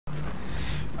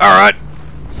Alright.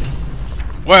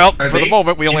 Well, for the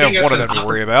moment, we only have one of them to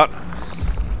worry about.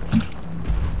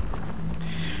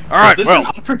 Alright, Is this an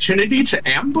opportunity to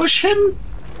ambush him?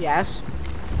 Yes.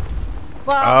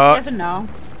 Well, yes and no.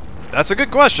 That's a good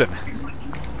question.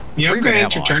 Yeah, I'm gonna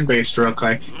enter turn-based real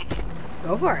quick.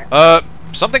 Go for it.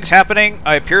 Something's happening.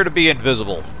 I appear to be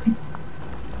invisible.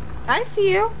 I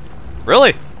see you.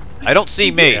 Really? I don't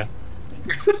see me.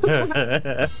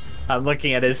 Yeah. I'm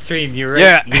looking at his stream. You're right.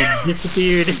 Yeah. You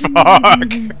disappeared.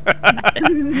 Fuck.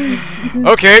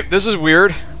 Okay, this is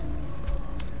weird.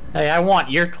 Hey, I want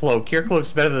your cloak. Your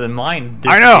cloak's better than mine.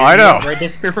 I know. I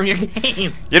disappear from your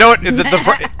game. You know what?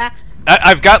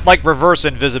 I've got, like, reverse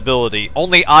invisibility.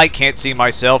 Only I can't see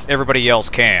myself. Everybody else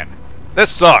can. This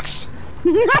sucks.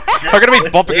 I'm gonna be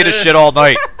bumping into shit all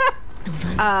night.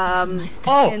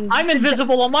 Oh, I'm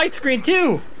invisible on my screen,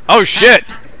 too! Oh, shit!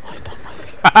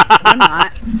 I'm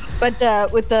not.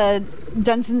 But, with the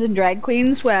Dungeons and Drag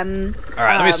Queens, when...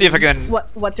 Alright, let me see if I can...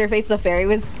 What's her face? The fairy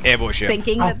was ambush him.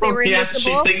 Thinking that they were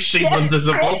invisible. Yeah, she thinks she's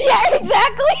invisible. Yeah,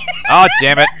 exactly! Oh,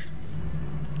 damn it.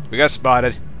 We got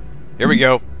spotted. Here we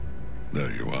go.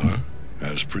 There you are,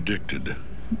 as predicted.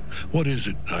 What is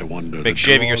it, I wonder? Big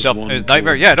shaving yourself is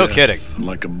nightmare? Yeah, no kidding.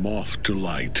 Like a moth to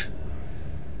light.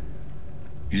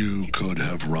 You could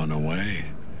have run away,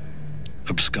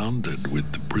 absconded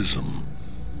with the prism.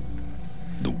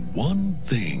 The one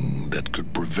thing that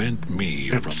could prevent me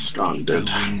from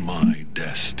fulfilling my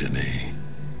destiny.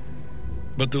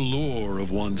 But the lure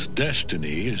of one's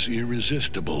destiny is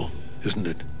irresistible, isn't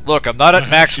it? Look, I'm not at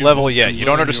max level yet. You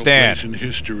don't understand. Your place in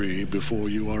history before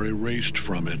you are erased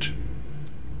from it.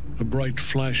 A bright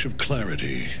flash of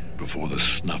clarity before the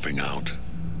snuffing out.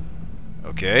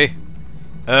 Okay.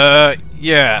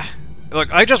 Yeah.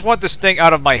 Look, I just want this thing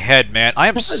out of my head, man. I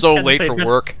am so late for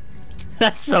work.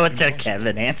 That's such a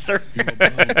Kevin answer. You're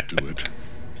bound to it.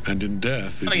 And in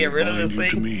death, it will bind you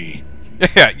to me.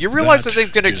 Yeah, you realize the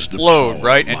thing's gonna explode,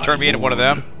 right? And turn me into one of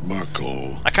them?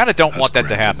 Merkel I kinda don't want that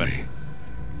to happen. me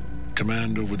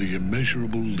command over the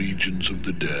immeasurable legions of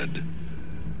the dead.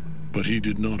 But he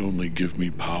did not only give me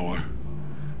power,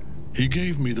 he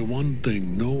gave me the one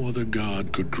thing no other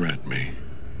god could grant me.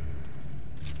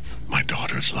 My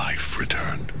daughter's life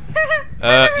returned.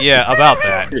 Yeah, about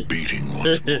that. Beating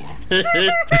once more.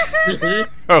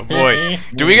 Oh boy.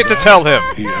 Do we get to tell him?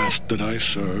 He asked that I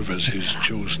serve as his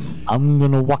chosen. I'm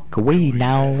gonna walk away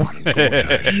now.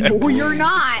 No, you're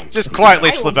not. Just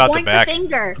quietly slip out the back.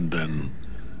 And then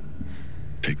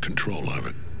take control of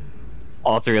it.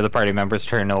 All three of the party members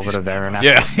turn over to Baron.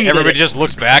 Yeah, everybody just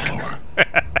looks back.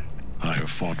 I have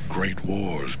fought great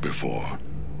wars before,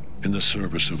 in the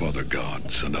service of other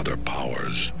gods and other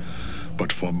powers.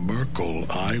 But for Merkel,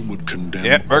 I would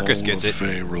condemn all of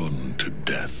Faerun to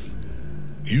death.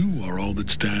 You are all that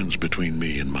stands between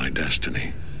me and my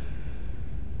destiny.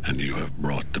 And you have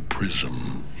brought the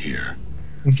prism here.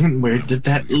 Where did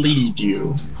that lead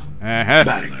you?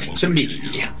 Back to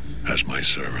me. As my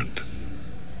servant.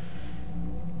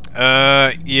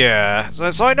 Yeah.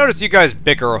 So I noticed you guys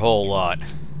bicker a whole lot.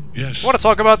 Yes. Want to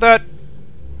talk about that?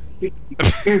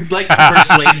 Like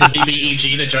persuade the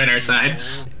BBEG to join our side.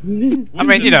 I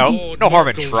mean, you know, no harm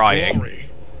in trying.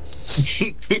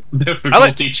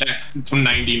 Difficulty check from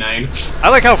 99. I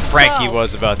like how frank he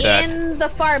was about that. In the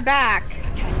far back,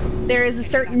 there is a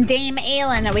certain Dame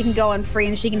Aylin that we can go and free,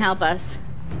 and she can help us.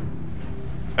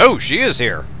 Oh, she is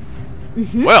here.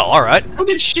 Well, alright. How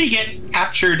did she get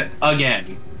captured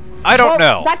again? I don't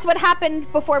know. That's what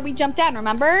happened before we jumped down,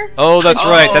 remember? Oh, that's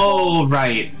right. Oh,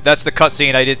 right. That's the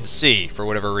cutscene I didn't see, for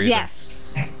whatever reason. Yes.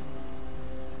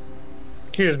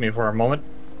 Excuse me for a moment.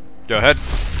 Go ahead.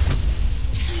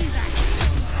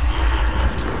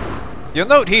 You'll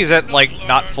note he's at, like,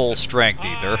 not full strength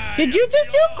either. Did you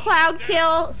just do cloud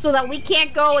kill so that we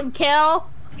can't go and kill?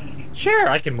 Sure,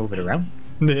 I can move it around.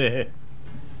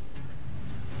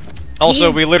 Also,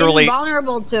 He's we literally...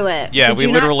 vulnerable to it. Yeah, Did we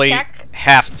you literally not check?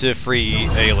 have to free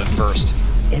Aylin first.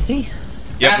 Is he?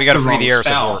 Yep, we gotta free the air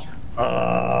spell.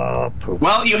 support. Poop.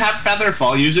 Well, you have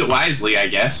Featherfall. Use it wisely, I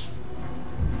guess.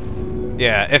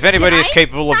 Yeah, if anybody is I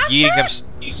capable of cast yeeting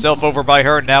himself over by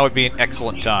her, now would be an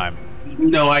excellent time.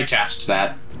 No, I cast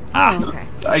that. Oh, okay.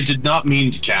 I did not mean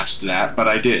to cast that, but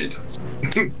I did.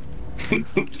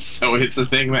 So it's a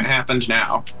thing that happened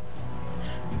now.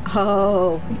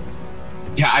 Oh.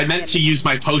 Yeah, I meant to use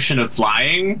my potion of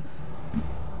flying.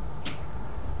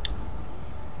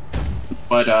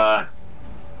 But,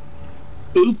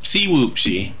 oopsie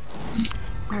whoopsie.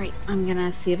 Alright, I'm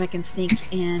gonna see if I can sneak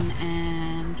in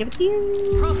and give it to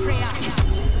you.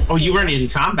 Oh, you weren't in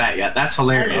combat yet. That's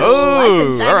hilarious. Oh, I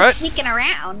was alright. sneaking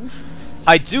around.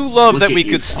 I do love Look that at we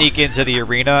you, could sneak into the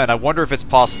arena, and I wonder if it's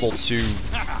possible to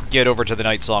get over to the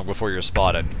Night Song before you're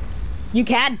spotted. You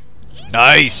can.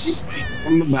 Nice!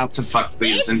 I'm about to fuck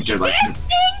these into like.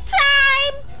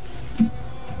 Time.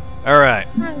 Alright.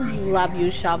 I love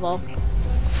you, Shovel.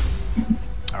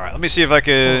 Alright, let me see if I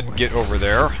can get over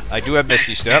there. I do have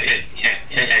Misty Step.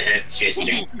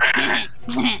 Fisting.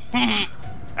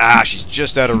 Ah, she's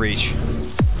just out of reach.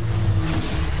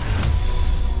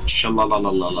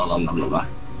 Shalalalalalalalala.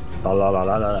 La la la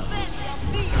la la.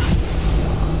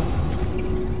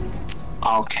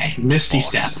 Okay, Misty Boss.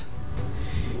 Step.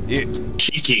 Yeah.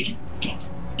 Cheeky.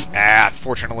 Ah,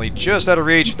 unfortunately, just out of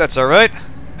reach. That's alright.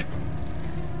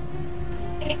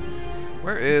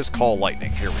 Where is Call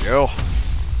Lightning? Here we go.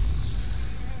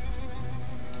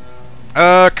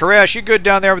 Karash, you good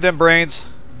down there with them brains?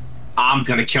 I'm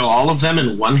gonna kill all of them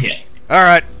in one hit.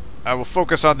 Alright. I will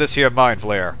focus on this here Mind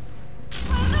Flare.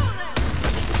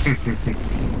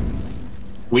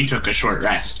 We took a short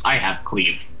rest. I have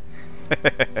cleave.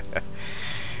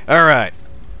 Alright.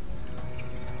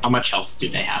 How much health do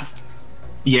they have?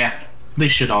 Yeah, they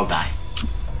should all die.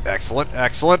 Excellent,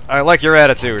 excellent. I like your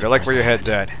attitude. I like where your head's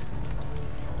at.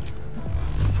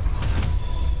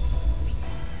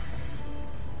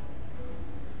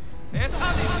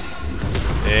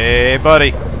 Hey,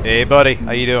 buddy. Hey, buddy.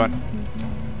 How you doing?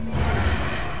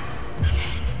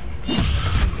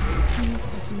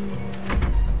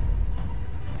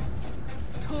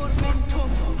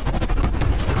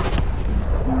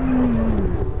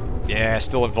 Yeah,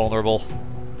 still invulnerable.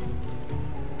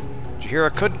 Did you hear? I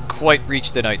couldn't quite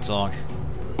reach the Night Song.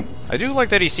 I do like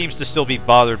that he seems to still be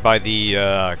bothered by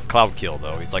the cloud kill,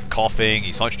 though. He's like coughing,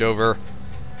 he's hunched over.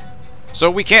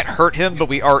 So we can't hurt him, but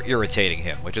we are irritating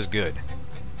him, which is good.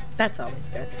 That's always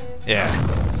good. Yeah.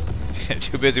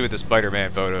 Too busy with the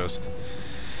Spider-Man photos.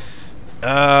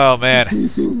 Oh,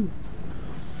 man.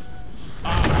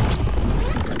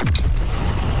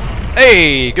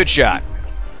 Hey, good shot.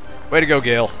 Way to go,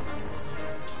 Gale.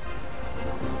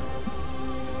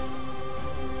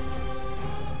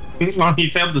 Well, he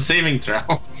failed the saving throw.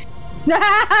 Damn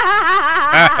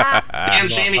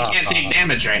shame he can't take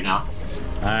damage right now.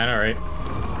 I know, right?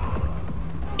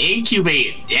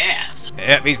 Incubated death.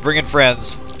 Yep, he's bringing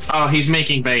friends. Oh, he's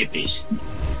making babies.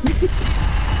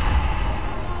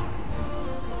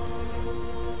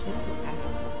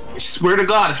 Swear to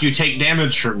God, if you take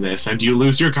damage from this and you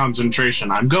lose your concentration,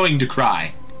 I'm going to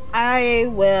cry. I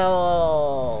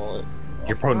will.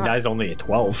 Your opponent dies only at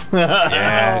 12.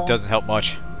 Yeah, it doesn't help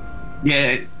much.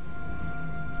 Yeah.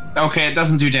 Okay, it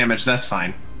doesn't do damage, that's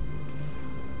fine.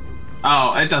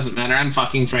 Oh, it doesn't matter, I'm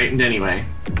fucking frightened anyway.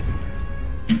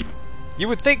 You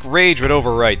would think Rage would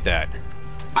overwrite that.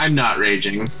 I'm not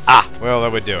raging. Ah, well,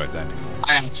 that would do it then.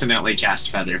 I accidentally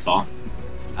cast Featherfall.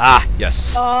 Ah,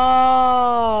 yes.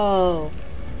 Oh.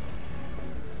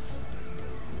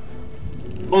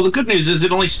 Well, the good news is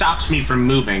it only stops me from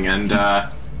moving, and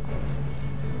the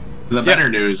better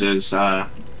news is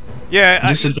Yeah,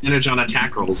 disadvantage on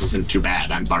attack rolls isn't too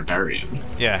bad. I'm barbarian.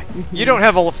 yeah. You don't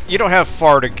have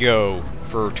far to go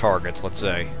for targets, let's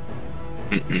say.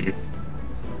 Mm-mm.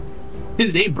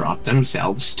 They brought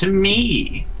themselves to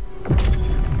me.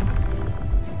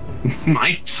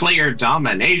 My Flayer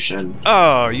domination.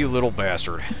 Oh, you little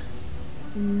bastard.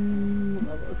 What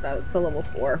level is that? It's a level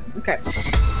 4. Okay.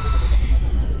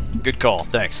 Good call,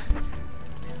 thanks.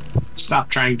 Stop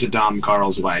trying to dom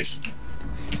Carl's wife.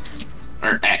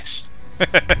 Or ex.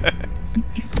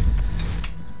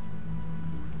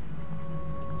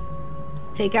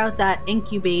 Take out that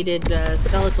incubated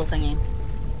skeletal thingy.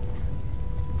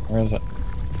 Where is it?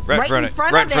 Right in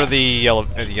front of the yellow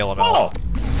Oh!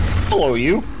 Hello,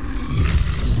 you.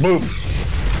 Boom.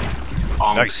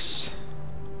 Nice.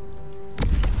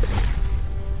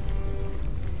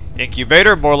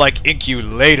 Incubator, more like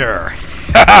inculator.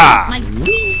 Haha!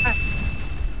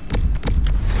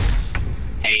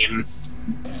 Aim.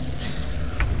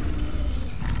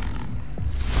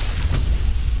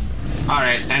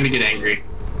 Alright, time to get angry.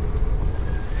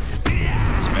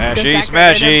 Smashy, Does that get rid of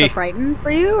smashy. the frightened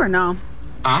for you or no?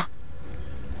 Huh?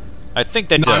 I think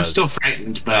that No, does. I'm still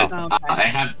frightened, but Oh, okay. I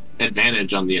have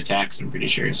advantage on the attacks, I'm pretty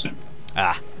sure, so.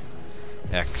 Ah.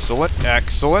 Excellent,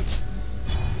 excellent.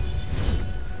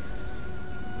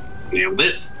 Nailed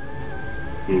it.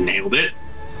 Nailed it.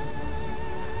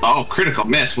 Oh, critical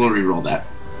miss. We'll reroll that.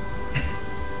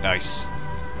 Nice.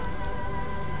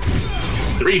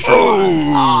 3 for 1.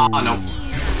 Ah, no.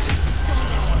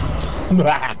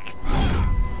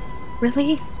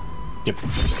 Really? Yep.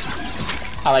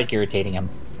 I like irritating him.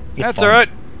 It's That's fun. alright.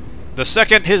 The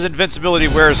second his invincibility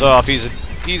wears off, he's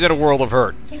in a world of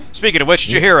hurt. Speaking of which,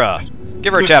 Jaheira,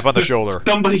 Give her a tap on the shoulder.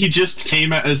 Somebody just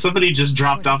came. Somebody just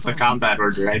dropped off the combat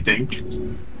order, I think.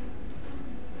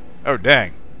 Oh,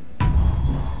 dang.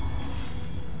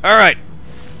 Alright.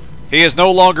 He is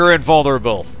no longer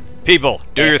invulnerable. People,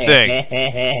 do your thing.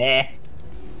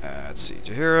 Let's see,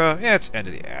 Jahira. Yeah, it's end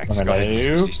of the act. Go ahead and use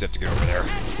Misty Step to get over there.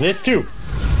 This too.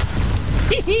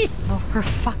 Oh, for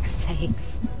fuck's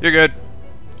sakes. You're good.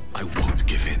 I won't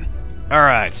give in.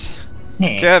 Alright.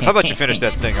 Kev, how about you finish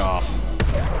that thing off?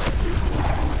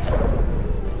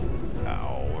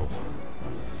 Ow.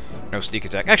 No sneak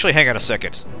attack. Actually, hang on a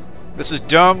second. This is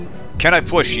dumb. Can I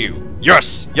push you?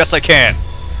 Yes! Yes, I can!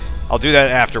 I'll do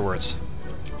that afterwards.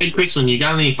 Hey, Quisling, you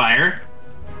got any fire?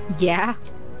 Yeah.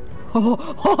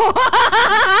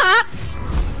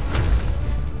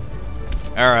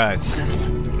 Alright.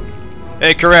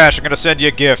 Hey, Karash, I'm gonna send you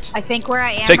a gift. I think where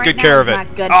I am Take right good now care is of it.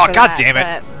 not good Oh, for god that, damn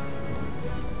it.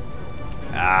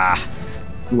 Ah.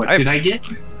 What did I get?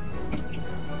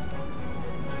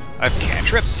 I have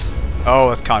cantrips? Oh,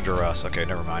 that's Conjure Us. Okay,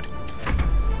 never mind.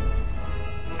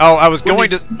 Oh, I was going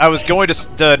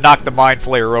to knock the Mind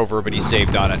Flayer over, but he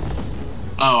saved on it.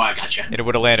 Oh, I gotcha. And it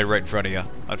would have landed right in front of you.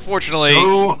 Unfortunately,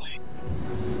 So,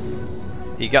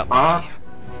 he got lucky.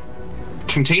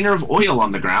 container of oil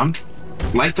on the ground.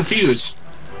 Light the fuse.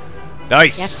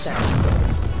 Nice. Yes, sir.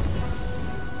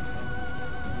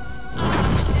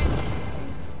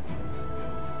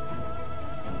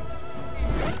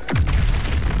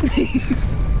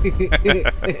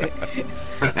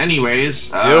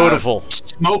 Anyways, Beautiful.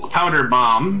 Smoke powder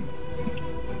bomb.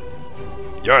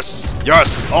 Yes.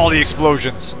 Yes. All the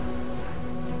explosions.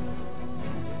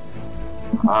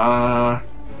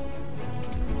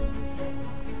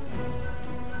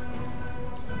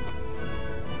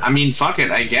 I mean, fuck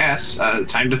it, I guess.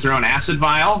 Time to throw an acid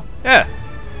vial. Yeah.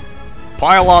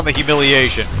 Pile on the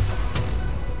humiliation.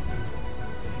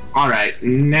 Alright,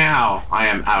 now I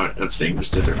am out of things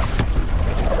to throw.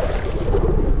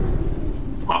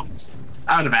 Well,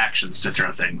 out of actions to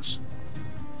throw things.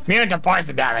 Immune to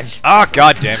poison damage. Ah,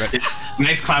 god damn it.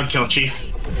 Nice cloud kill, Chief.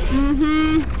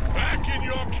 Back in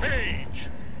your cage.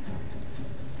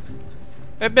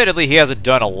 Admittedly, he hasn't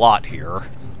done a lot here.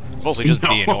 Mostly just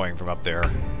be No. annoying from up there.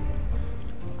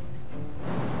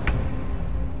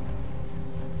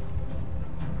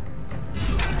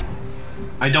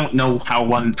 I don't know how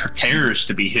one prepares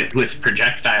to be hit with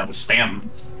projectile spam.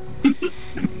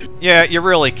 Yeah, you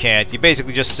really can't. You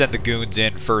basically just send the goons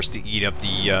in first to eat up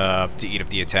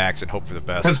the attacks and hope for the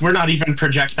best. Because we're not even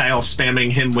projectile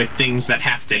spamming him with things that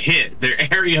have to hit their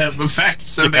area of effect,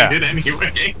 so Yeah. they hit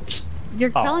anyway.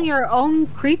 You're killing your own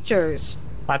creatures.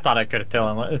 I thought I could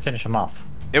finish him off.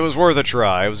 It was worth a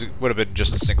try. It would have been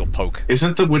just a single poke.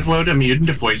 Isn't the woodwood immune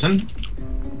to poison?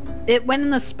 It went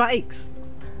in the spikes.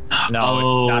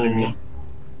 No, it's not immune.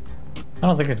 I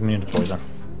don't think it's immune to poison.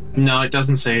 No, it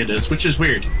doesn't say it is, which is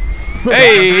weird.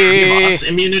 Hey! Doesn't it give us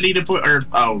immunity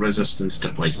to resistance to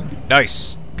poison.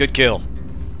 Nice. Good kill.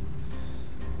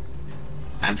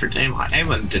 Time for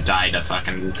Aylin to die to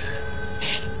fucking...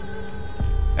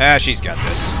 Ah, she's got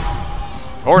this.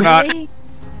 Or Really?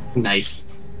 Nice.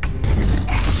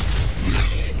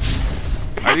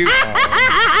 not. Are you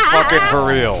fucking for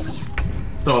real?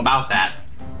 So about that.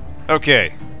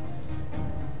 Okay.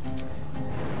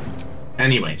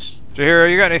 Anyways.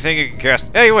 Jahira, you got anything you can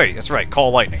cast? Hey, wait, that's right.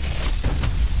 Call lightning.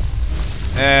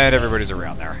 And everybody's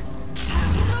around there.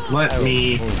 Let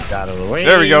me... Move out of the way.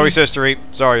 There we go, he says to eat.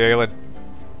 Sorry, Aylin.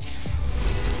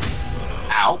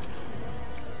 Ow.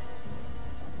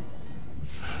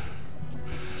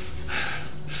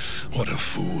 What a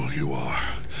fool you are.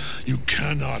 You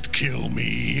cannot kill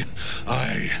me.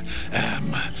 I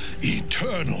am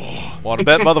eternal. Want to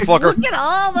bet, motherfucker? Look at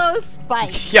all those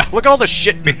spikes. Yeah, look at all the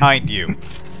shit behind you.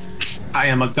 I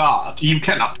am a god. You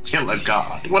cannot kill a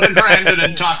god. What a grand and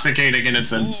intoxicating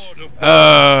innocence. Lord of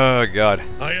Oh, God.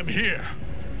 I am here.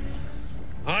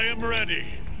 I am ready.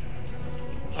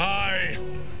 I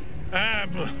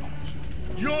am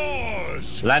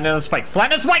yours. Land on the spikes.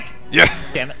 Land on the spikes! Yeah.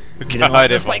 Damn it.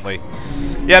 God, if only.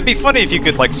 Yeah, it'd be funny if you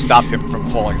could, like, stop him from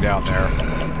falling down there.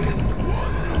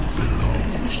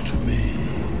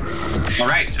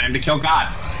 Alright, time to kill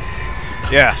God.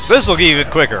 Yeah, this'll get even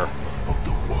quicker. Of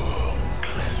the world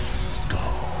cleansed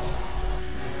skull.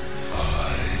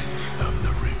 I am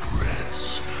the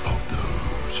regrets of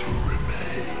those who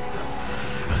remain,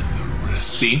 and the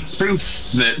rest. See?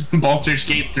 Proof that Baldur's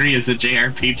Gate 3 is a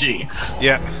JRPG.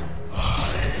 Yeah. am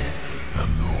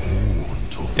the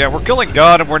haunt of Yeah, we're killing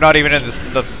God and we're not even in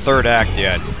the third act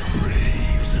yet.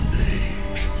 graves and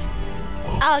age.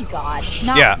 Oh god.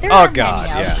 No, Yeah, there oh are god,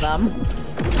 many yeah. of them.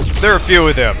 There are a few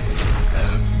of them.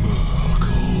 And Miracle.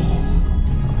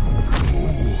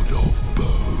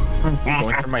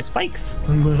 Going for my spikes.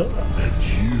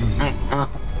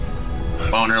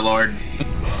 Boner Lord.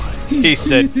 He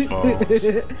said bones.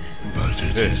 But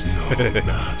it is no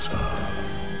matter,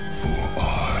 for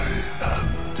I am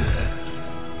death,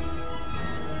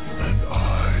 and I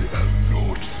am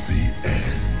not the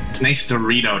end. Nice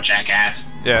Dorito, jackass.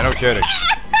 Yeah, no kidding.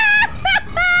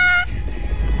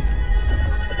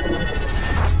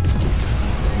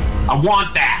 I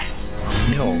want that.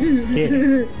 No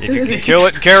kidding. If you can kill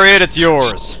it and carry it, it's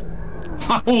yours.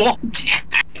 I want that.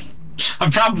 I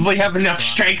probably have enough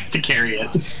strength to carry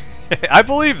it. I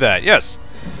believe that, yes.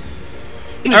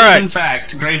 All right. In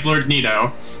fact, Grave Lord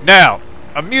Nito. Now,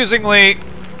 amusingly,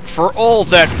 for all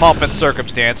that pomp and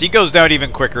circumstance, he goes down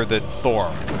even quicker than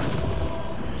Thorm.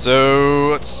 So,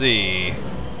 let's see.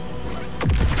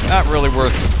 Not really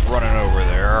worth running over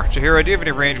there. Jaheira, do you have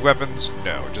any ranged weapons?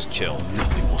 No, just chill.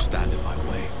 Nothing will stand in my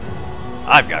way.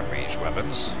 I've got ranged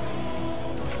weapons.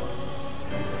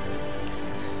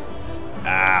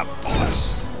 Ah,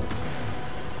 boss.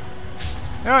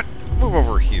 You know what? Move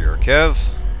over here, Kev.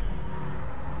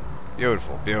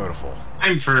 Beautiful, beautiful.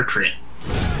 I'm for a crit.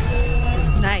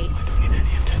 Nice. In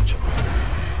any intention.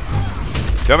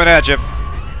 Coming at you.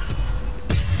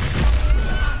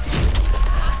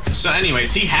 So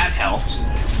anyways, he had health.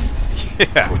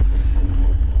 Yeah.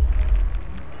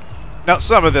 Now,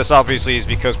 some of this obviously is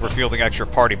because we're fielding extra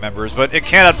party members, but it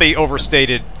cannot be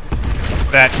overstated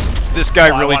that this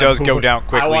guy really does go down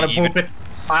quickly. I want to poop it.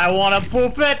 I want to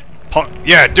poop it.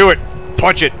 Yeah, do it.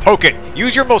 Punch it. Poke it.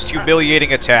 Use your most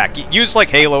humiliating attack. Use like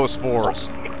Halo spores.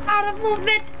 Out of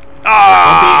movement.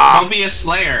 Ah! I'll be a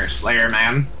Slayer,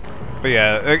 man. But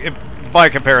yeah, by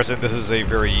comparison, this is a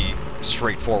very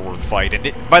straightforward fight,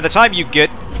 and by the time you get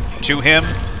to him,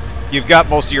 you've got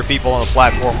most of your people on the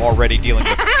platform already dealing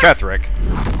with Ketheric.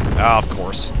 Of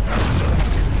course.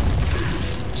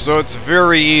 So it's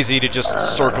very easy to just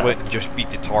circle it and just beat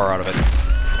the tar out of it.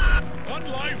 One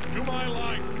life to my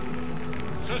life.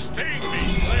 Sustain me,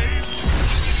 slave.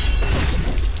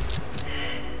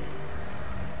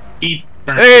 He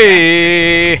burnt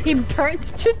Hey! He burnt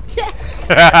to death.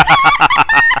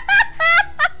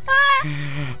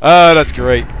 Oh, that's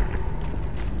great.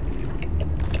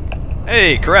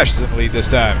 Hey, Koresh is in the lead this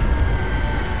time.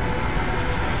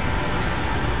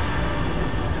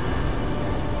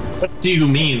 What do you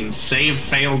mean, save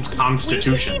failed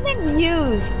constitution? We didn't even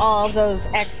use all those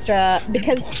extra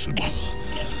because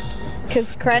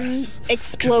Kren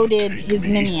exploded his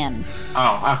minion.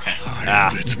 Oh, okay.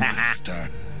 I am its master.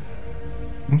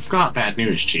 I've got bad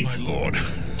news, Chief. My lord,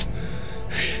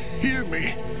 hear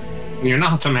me. You're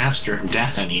not the master of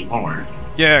death anymore.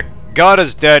 Yeah, God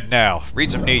is dead now.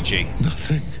 Read some Nietzsche.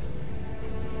 Nothing.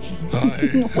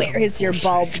 Where is your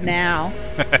bulb now?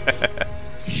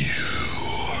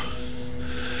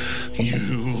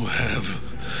 You have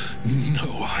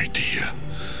no idea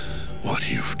what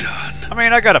you've done. I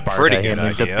mean, I got a pretty Sparta good him in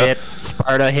the idea. pit.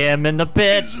 Sparta him in the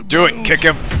pit. Do it, kick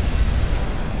him.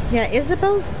 Yeah,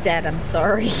 Isabel's dead, I'm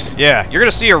sorry. Yeah, you're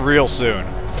gonna see her real soon.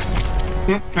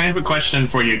 I have a question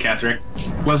for you, Ketheric.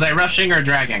 Was I rushing or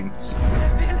dragging?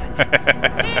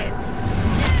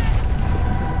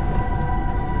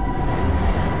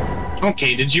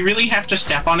 Okay, did you really have to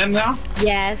step on him though?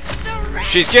 Yes.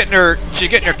 She's getting her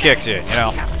kicks in, you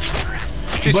know.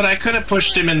 But I could have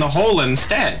pushed him in the hole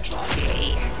instead.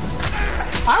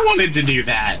 I wanted to do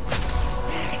that.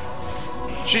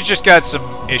 She's just got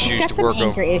some issues Got to some work anger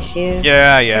over. issues.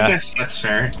 Yeah, I yeah. guess that's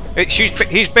fair.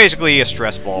 He's basically a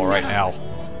stress ball right now.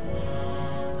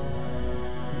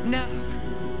 Now,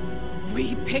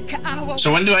 we pick our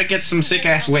So when do I get some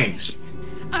sick-ass wings?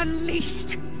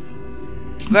 unleashed.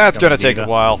 That's gonna take a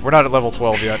while. We're not at level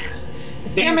 12 yet.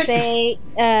 Damn it! Say,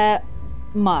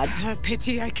 mods. Her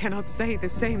pity I cannot say the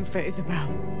same for Isabel.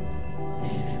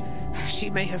 She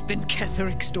may have been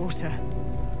Ketheric's daughter,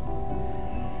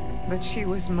 but she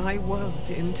was my world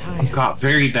entire. I've got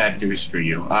very bad news for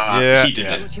you. Yeah. He did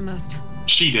Do it. what you must.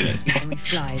 She did it. When we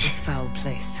fly this foul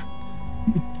place.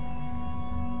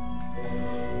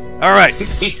 All right.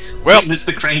 Well, It was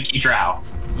the cranky drow.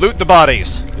 loot the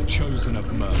bodies. The chosen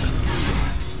of murder.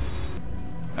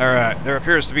 All right. There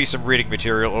appears to be some reading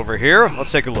material over here.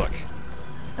 Let's take a look.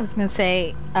 I was gonna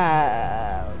say,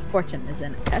 Fortune is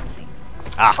in a cutscene.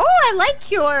 Ah. Oh, I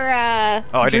like your I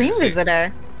didn't dream see.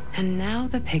 visitor. And now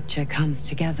the picture comes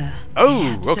together.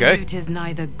 Oh, the okay. Absolute is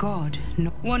neither god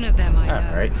nor one of them I know.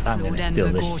 Alright, I'm Lord gonna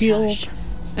steal this Envergortash,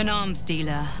 an arms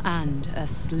dealer and a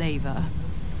slaver,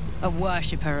 a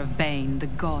worshipper of Bane, the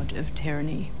god of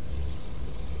tyranny.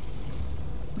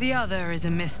 The other is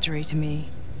a mystery to me,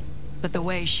 but the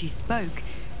way she spoke,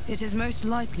 it is most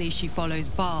likely she follows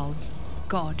Baal,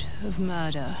 god of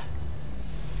murder.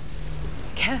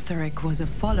 Ketheric was a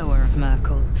follower of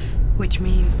Merkel, which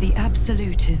means the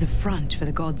Absolute is a front for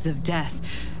the gods of death,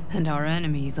 and our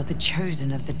enemies are the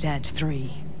chosen of the Dead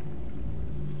Three.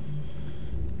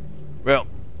 Well,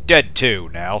 dead 2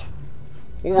 now.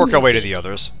 We'll work our way to the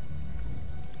others.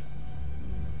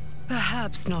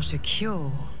 Perhaps not a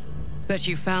cure, but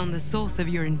you found the source of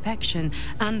your infection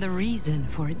and the reason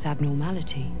for its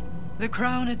abnormality. The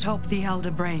crown atop the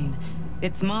Elder Brain.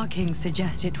 Its markings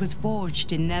suggest it was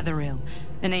forged in Netheril,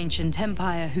 an ancient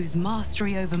empire whose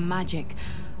mastery over magic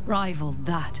rivaled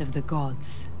that of the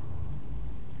gods.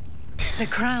 The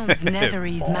crown's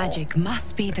Netherese magic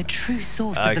must be the true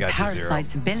source of the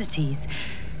parasite's abilities.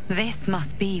 This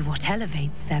must be what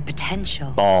elevates their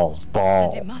potential. Balls.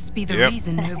 And it must be the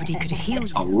reason nobody could heal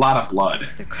you. A lot of blood.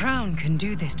 If the crown can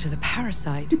do this to the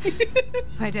parasite,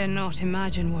 I dare not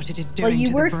imagine what it is doing Well, you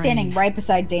to were the brain. standing right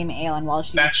beside Dame Aylin while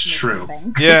she That's was true.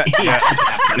 moving. Yeah,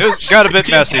 it was got a bit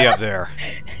messy up there.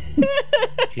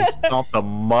 He stomped a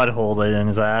mud hole in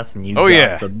his ass and you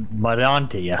got the mud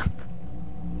onto you.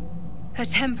 A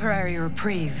temporary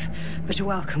reprieve, but a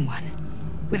welcome one.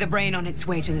 With a brain on its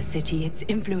way to the city, its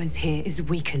influence here is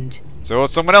weakened. So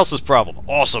it's someone else's problem.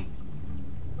 Awesome.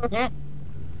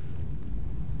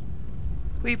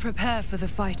 We prepare for the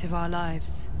fight of our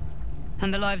lives,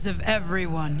 and the lives of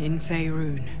everyone in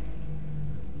Faerun.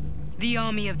 The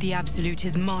army of the Absolute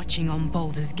is marching on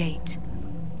Baldur's Gate.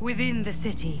 Within the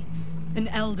city, an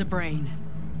Elder Brain,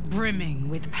 brimming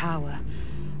with power,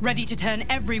 ready to turn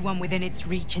everyone within its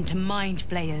reach into mind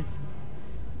flayers.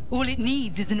 All it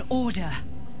needs is an order.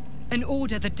 An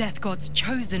order the Death Gods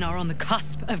chosen are on the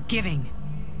cusp of giving.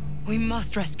 We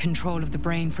must wrest control of the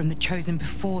brain from the chosen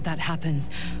before that happens.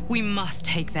 We must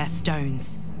take their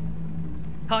stones.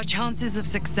 Our chances of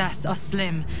success are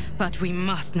slim, but we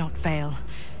must not fail.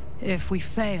 If we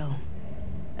fail,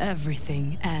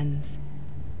 everything ends.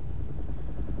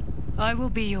 I will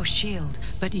be your shield,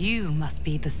 but you must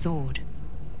be the sword.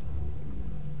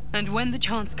 And when the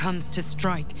chance comes to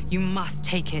strike, you must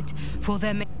take it, for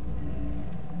there may...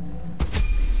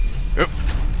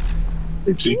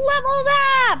 Oopsie. Leveled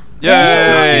up!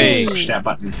 Yay! Push that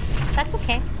button. That's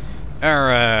okay.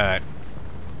 Alright.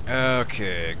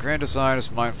 Okay. Grand design is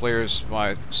Mind Flayer's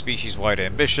my species-wide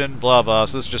ambition, blah blah.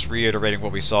 So this is just reiterating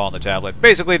what we saw on the tablet.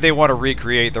 Basically, they want to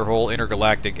recreate their whole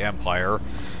intergalactic empire.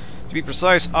 To be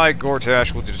precise,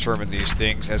 Gortash will determine these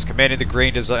things, as commanding the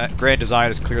Grand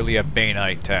Design is clearly a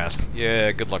Baneite task.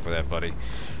 Yeah, good luck with that, buddy.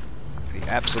 The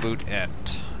absolute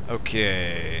end.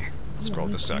 Okay. Scroll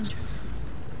this sucks.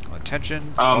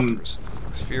 Attention.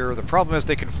 Fear. The problem is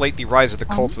they conflate the rise of the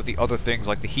cult with the other things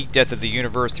like the heat death of the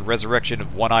universe, the resurrection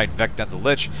of one-eyed Vecna the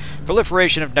Lich,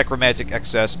 proliferation of necromantic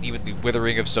excess, and even the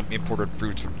withering of some imported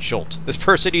fruits from Chult. This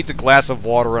person needs a glass of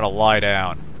water and a lie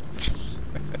down.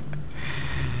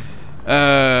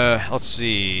 Let's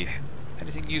see.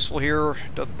 Anything useful here?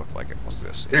 Doesn't look like it. What's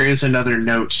this? There is another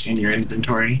note in your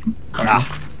inventory.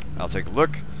 I'll take a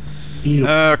look.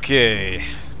 Okay.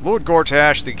 Lord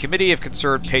Gortash, the Committee of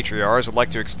Concerned Patriarchs would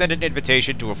like to extend an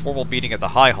invitation to a formal meeting at the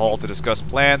High Hall to discuss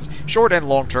plans, short and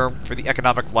long term, for the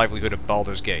economic livelihood of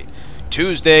Baldur's Gate.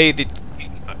 Tuesday, the...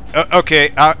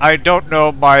 okay, I don't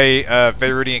know my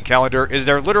Faerunian calendar. Is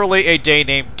there literally a day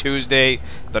named Tuesday,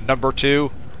 the number 2?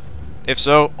 If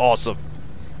so, awesome.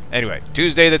 Anyway,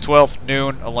 Tuesday the 12th,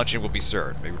 noon, a luncheon will be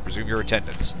served. May we presume your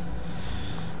attendance.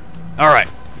 Alright.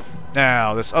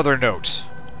 Now, this other note.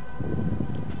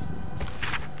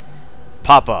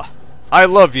 Papa, I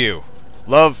love you.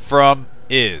 Love from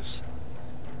Is.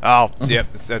 Oh,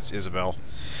 yep, that's Isabel.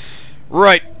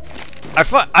 Right.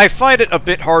 I find it a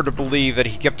bit hard to believe that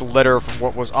he kept a letter from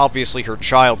what was obviously her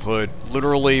childhood,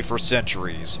 literally for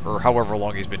centuries, or however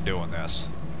long he's been doing this.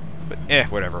 But,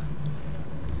 whatever.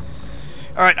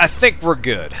 Alright, I think we're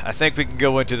good. I think we can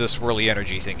go into the swirly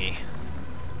energy thingy.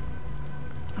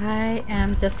 I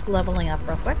am just leveling up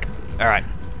real quick. Alright.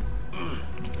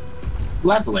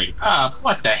 Leveling up?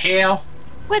 What the hell?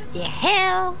 What the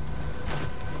hell?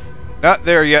 Not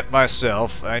there yet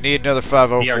myself. I need another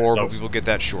 504, but we will get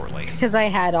that shortly. Because I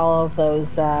had all of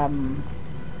those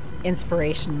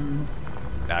inspiration.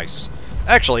 Nice.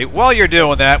 Actually, while you're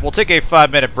doing that, we'll take a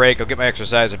 5-minute break. I'll get my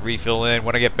exercise and refill in.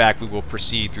 When I get back, we will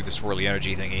proceed through the swirly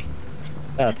energy thingy.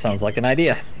 That sounds like an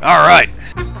idea. Alright.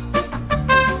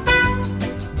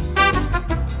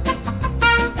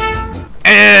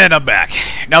 And I'm back.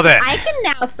 Now then. I can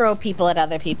now throw people at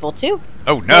other people, too.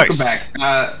 Oh, nice. Welcome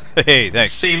back. Hey,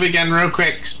 thanks. Save again real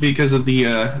quick because of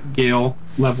the Gale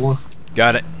level.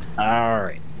 Got it.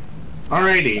 Alright.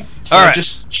 Alrighty. So Alright.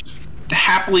 Just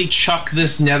happily chuck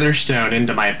this netherstone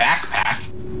into my backpack.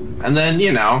 And then,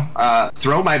 you know,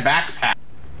 throw my backpack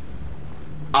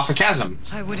off a chasm.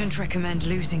 I wouldn't recommend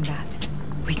losing that.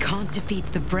 We can't defeat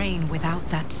the brain without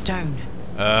that stone.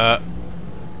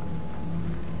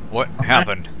 What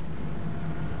happened?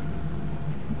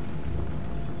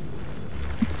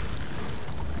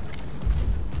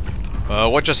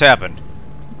 What just happened?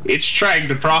 It's trying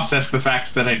to process the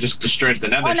fact that I just destroyed the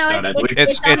nether stone. I believe.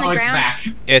 It's on the ground. back.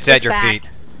 It's at your feet.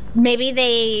 Maybe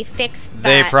they fixed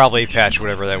that. They probably patched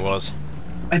whatever that was.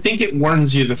 I think it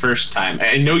warns you the first time.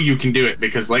 I know you can do it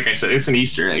because, like I said, it's an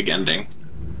Easter egg ending.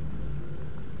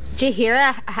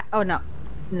 Jahira? Oh no,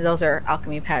 those are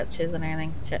alchemy patches and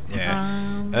everything. Shit.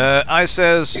 Yeah. I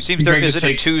says, seems there isn't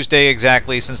a Tuesday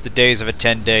exactly since the days of a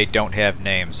 10-day don't have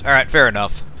names. Alright, fair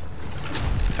enough.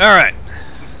 Alright.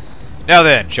 Now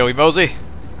then, shall we mosey?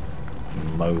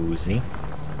 Mosey.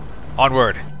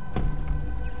 Onward.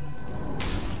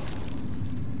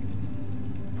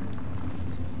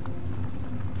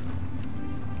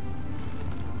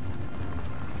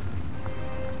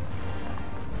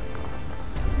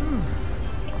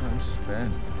 I'm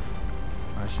spent.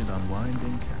 I should unwind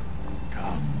in camp.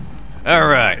 Come.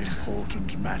 Alright.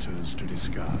 Important matters to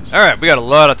discuss. Alright, we got a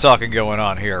lot of talking going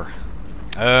on here.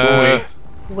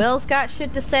 Will's got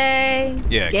shit to say.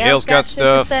 Yeah, Gail's got shit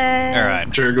stuff. to say. Alright.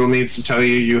 Jurgle needs to tell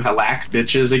you you halak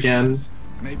bitches again.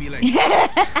 Maybe later.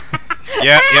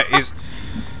 Yeah, he's...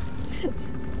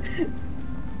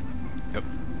 Yep.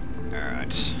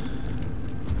 Alright.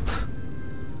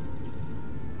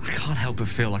 I can't help but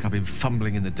feel like I've been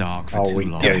fumbling in the dark for too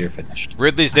long. Yeah, you're finished.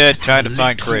 Ridley's dead, time to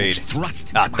find Kraid.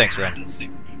 Thanks, Ren.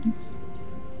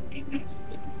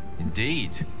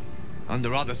 Indeed.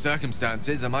 Under other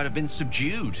circumstances, I might have been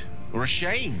subdued or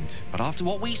ashamed. But after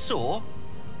what we saw,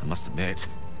 I must admit,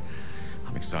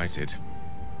 I'm excited.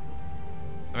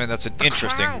 I mean, that's an The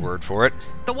interesting crown. word for it.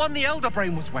 The one the Elder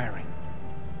Brain was wearing.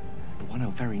 The one I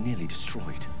very nearly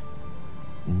destroyed.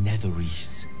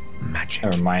 Netherese magic.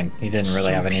 Never mind. He didn't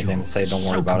really have anything to say. Don't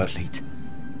worry about it.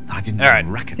 I didn't All right.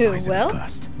 even recognize Who, it Will? at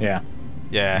first. Yeah.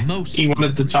 Yeah. Most He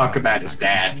wanted to talk about his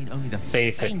dad. only the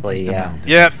Basically, faintest yeah. amount of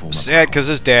Yep, form of sad power. because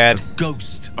his dad. The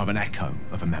ghost of an echo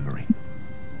of a memory.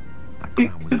 That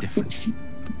crown was different.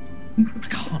 I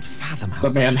can't fathom how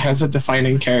The man has a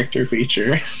defining character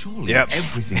feature. surely Yep.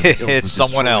 everything that's ill It's was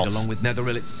someone destroyed else. along with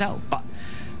Netheril itself, but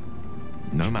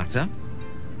no matter.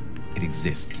 It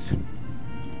exists.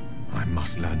 I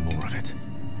must learn more of it.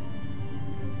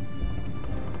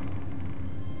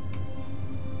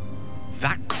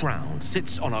 That crown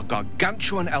sits on a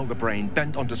gargantuan elder brain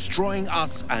bent on destroying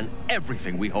us and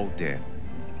everything we hold dear.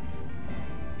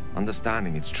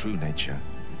 Understanding its true nature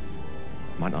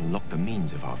might unlock the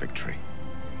means of our victory.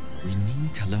 We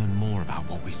need to learn more about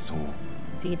what we saw.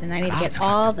 Dude, and I need to An get artifact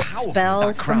all as the powerful as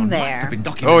spells that crown from must have there. been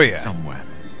documented Oh, yeah. somewhere.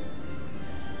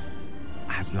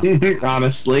 As luck,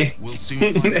 Honestly. we'll soon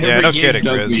find Every Yeah, no game kidding,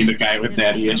 does Grizz. need a guy with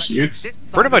daddy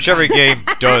issues. Pretty much every game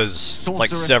does, like,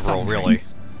 Sorcerer's several, really.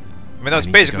 Sundries. I mean, that was I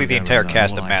need to basically go the there entire and learn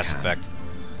cast all of I Mass can. Effect.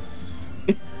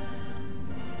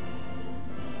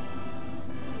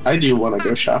 I do want to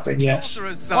go shopping, yes.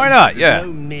 Sorcerer's Why not? Sundries is Yeah.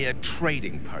 no mere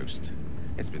trading post.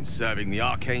 It's been serving the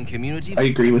arcane community. I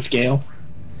agree with Gale.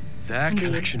 Their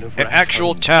collection of An rare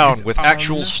actual tomes town is with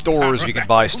actual stores we can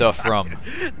buy stuff from.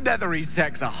 Netherese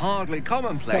techs are hardly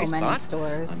commonplace, So many but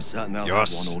stores. I'm certain they'll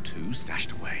Yes. have one or two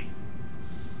stashed away.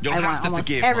 You'll I have want to almost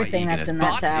forgive everything my that's eagerness, in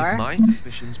that but tower. if my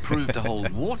suspicions prove to hold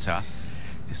water,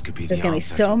 this could be There's the gonna be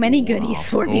answer so to many all goodies our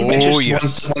for me. Oh, I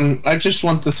yes. I just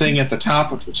want the thing at the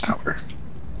top of the tower.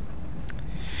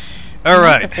 The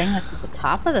Alright. thing that's at the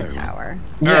top of the tower.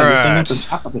 Yeah, the thing Alright. at the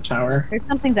top of the tower. There's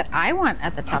something that I want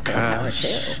at the top of the tower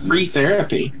too. Free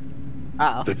therapy.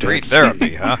 Oh. The Free dead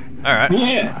therapy, huh? Alright.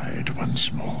 Yeah. died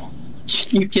once more.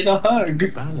 You get a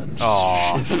hug. Balance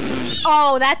Aw. shifts.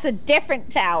 Oh, that's a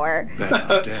different tower. There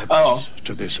are depths Oh.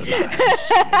 to this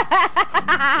alliance.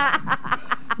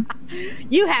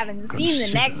 You haven't seen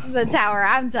the next to the tower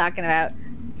I'm talking about.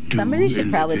 Do Somebody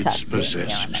should probably talk illithids to me on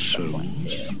possess that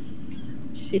souls? too.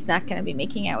 She's not gonna be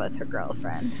making out with her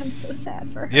girlfriend. I'm so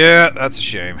sad for her. Yeah, that's a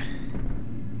shame.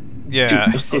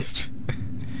 Yeah.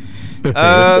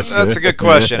 That's a good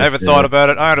question. I haven't thought about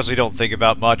it. I honestly don't think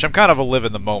about much. I'm kind of a live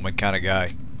in the moment kind of guy.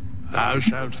 Thou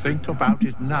shalt think about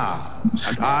it now,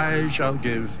 and I shall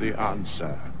give the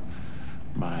answer.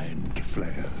 Mind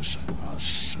flayers are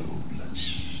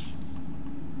soulless.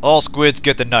 All squids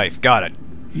get the knife. Got it.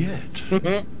 Yet,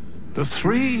 the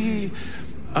three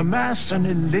amass an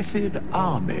illithid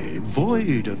army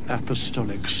void of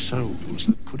apostolic souls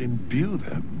that could imbue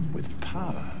them with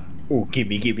power. Oh,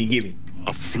 gimme.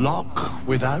 A flock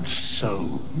without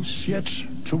souls, yet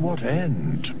to what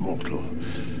end, mortal?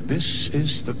 This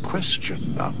is the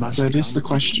question thou must That is the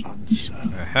come to question. answer.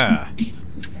 Uh-huh.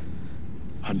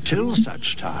 Until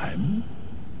such time,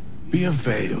 be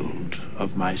availed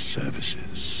of my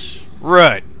services.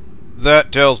 Right.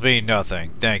 That tells me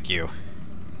nothing. Thank you.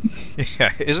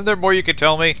 Yeah, isn't there more you could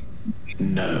tell me?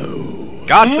 No.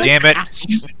 God damn it!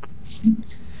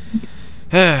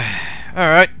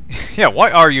 Alright. Yeah,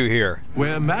 why are you here?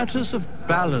 Where matters of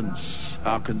balance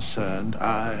are concerned,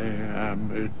 I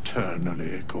am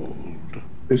eternally cold.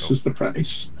 This is the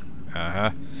price.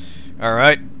 Uh-huh.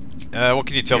 Alright. What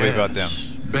can you tell me about them?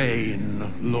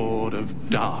 Bane, Lord of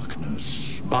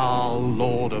Darkness. Baal,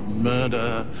 Lord of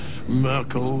Murder.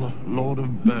 Merkel, Lord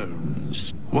of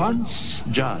Bones. Once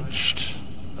judged,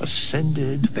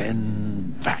 ascended,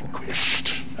 then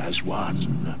vanquished as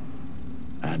one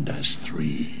and as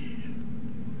three.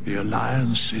 The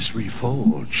alliance is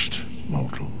reforged,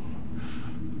 mortal.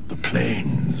 The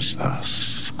plains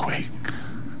thus quake,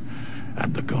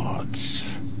 and the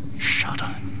gods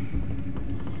shudder.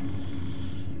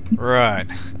 Right.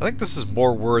 I think this is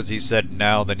more words he said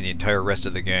now than in the entire rest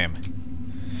of the game.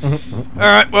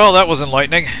 Alright, well, that was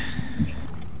enlightening.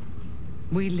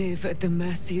 We live at the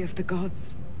mercy of the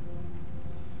gods.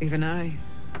 Even I,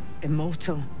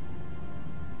 immortal.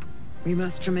 We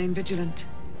must remain vigilant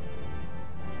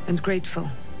and grateful.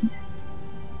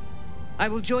 I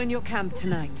will join your camp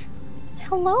tonight.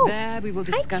 Hello. There we will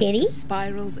discuss the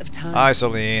spirals of time. Hi,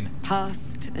 Celine.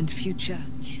 Past and future.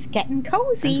 She's getting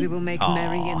cozy. And we will make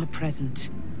merry in the present,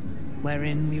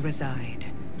 wherein we reside.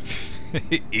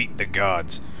 Eat the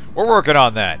gods. We're working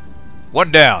on that.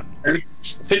 One down.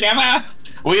 Together,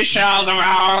 we shall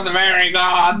devour the very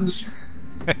gods.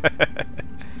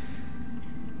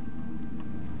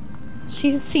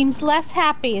 She seems less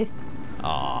happy.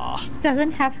 Aww.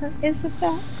 Doesn't have her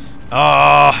Isabel.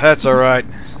 Ah, that's alright.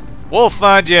 We'll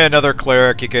find you another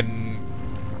cleric you can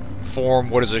form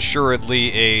what is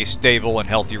assuredly a stable and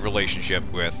healthy relationship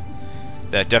with.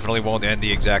 That definitely won't end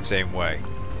the exact same way.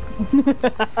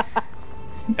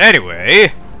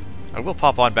 Anyway, I will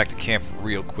pop on back to camp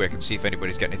real quick and see if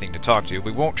anybody's got anything to talk to.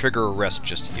 We won't trigger arrest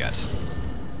just yet.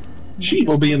 She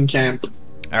will be in camp.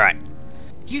 Alright.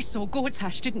 You saw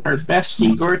Gortash, didn't you? Our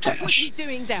bestie What was Gortash. he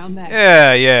doing down there?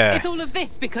 Yeah. Is all of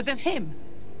this because of him?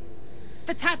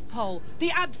 The tadpole,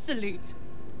 the absolute.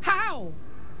 How?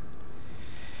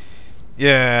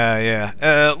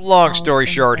 Yeah. Long story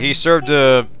short, he served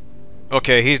a...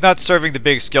 Okay, he's not serving the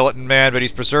big skeleton man, but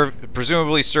he's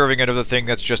presumably serving another thing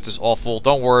that's just as awful.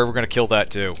 Don't worry, we're gonna kill that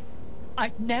too.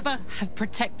 I'd never have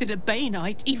protected a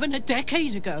Baneite even a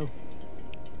decade ago.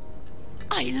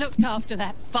 I looked after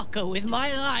that fucker with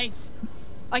my life.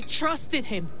 I trusted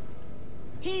him.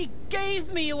 He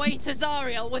gave me away to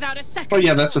Zariel without a second. Oh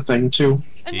yeah, that's a thing too.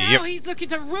 And now he's looking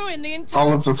to ruin the entire...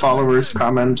 All of the followers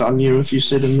comment on you if you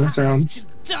sit in the throne.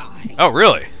 Die. Oh,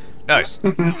 really? Nice.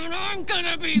 And I'm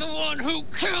gonna be the one who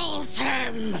kills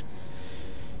him.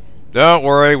 Don't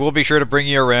worry, we'll be sure to bring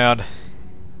you around.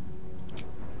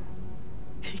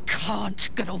 He can't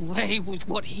get away with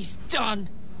what he's done.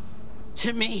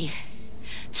 To me.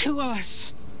 To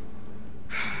us.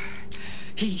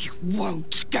 He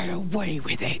won't get away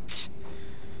with it.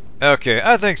 Okay,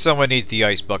 I think someone needs the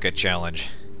ice bucket challenge.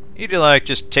 You need to, like,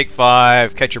 just take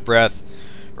 5, catch your breath,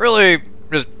 really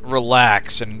just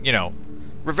relax, and, you know,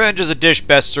 revenge is a dish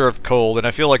best served cold, and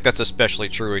I feel like that's especially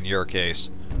true in your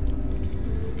case.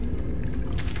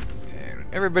 And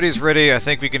everybody's ready. I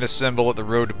think we can assemble at the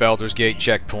road to Baldur's Gate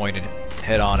checkpoint and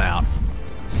head on out.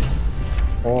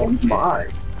 Oh my.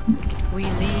 We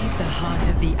leave the heart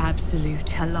of the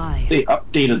Absolute alive. They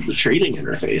updated the trading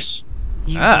interface.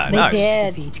 You nice.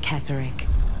 did defeat Ketheric.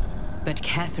 But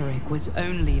Ketheric was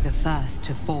only the first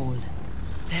to fall.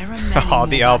 There are many more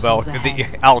the battles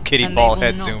ahead, Owl Kitty and ball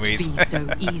they will head not zoomies. be so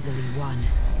easily won.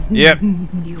 Yep.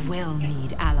 You will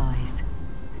need allies.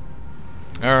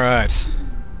 Alright.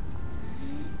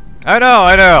 I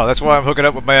know. That's why I'm hooking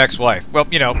up with my ex-wife. Well,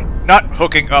 you know, not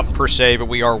hooking up per se, but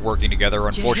we are working together.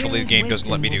 Unfortunately, the game doesn't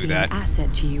let me do that. An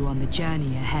asset to you on the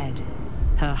journey ahead.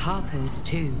 Her harpers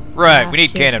too. Right, we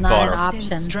need cannon fodder. Not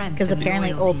an option, because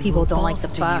apparently old people don't like to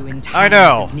fuck. I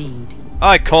know.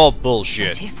 I call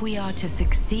bullshit. But if we are to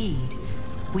succeed,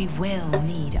 we will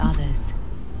need others.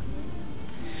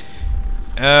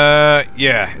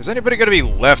 Yeah. Is anybody gonna be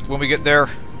left when we get there?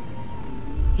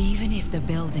 Even if the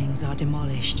buildings are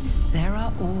demolished, there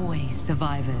are always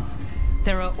survivors.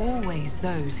 There are always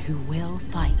those who will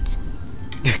fight.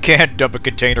 You can't dump a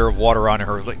container of water on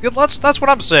her. That's what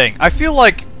I'm saying. I feel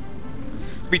like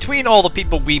between all the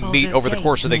people we meet over the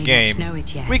course of the game,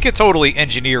 we could totally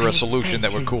engineer a solution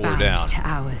that would cool her down.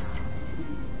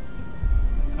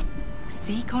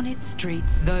 Seek on its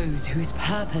streets those whose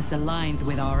purpose aligns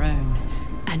with our own,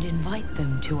 and invite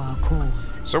them to our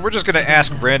cause. So we're just gonna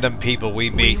ask random people we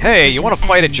meet, hey, you want to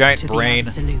fight a giant brain?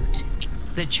 Absolute,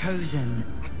 the chosen,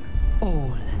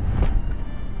 all.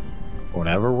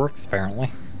 Whatever works,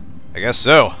 apparently. I guess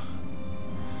so.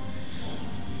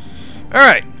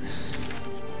 Alright.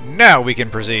 Now we can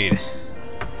proceed.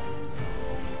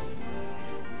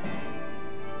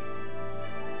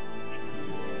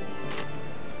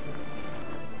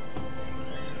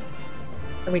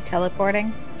 Are we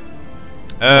teleporting?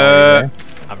 I'm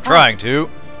trying to.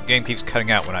 Game keeps cutting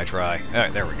out when I try.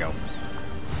 Alright, there we go.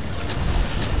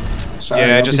 Sorry,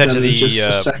 yeah, I'll just be head to done in just a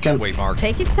the second. waymark.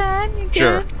 Take your time. You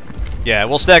Sure. good? Yeah,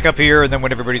 we'll stack up here, and then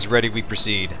when everybody's ready, we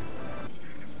proceed.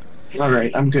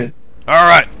 Alright, I'm good.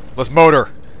 Alright, let's motor.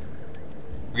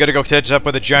 We gotta go catch up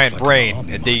with a giant brain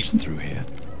and the through here.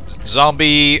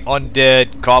 zombie,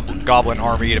 undead, goblin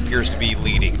army it appears to be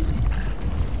leading.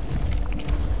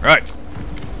 Right.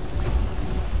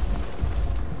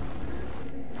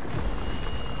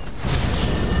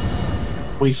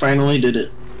 We finally did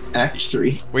it. Act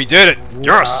 3. We did it!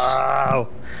 Yes! Wow.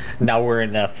 Now we're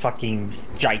in a fucking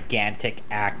gigantic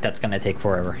act that's gonna take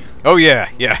forever. Oh yeah,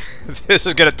 yeah. This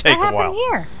is gonna take What a while. happened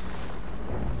here?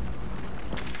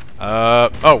 Oh,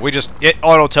 it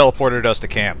auto-teleported us to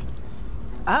camp.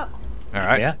 Oh.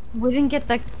 Alright. Yeah. We didn't get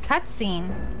the cutscene.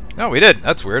 No, we did.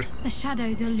 That's weird. The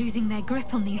shadows are losing their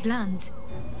grip on these lands.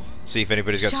 See if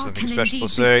anybody's got Shall something can special to indeed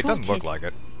say. be Doesn't look thwarted. like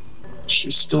it.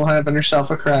 She's still having herself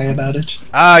a cry about it.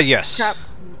 Ah, yes. Crap.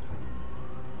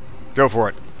 Go for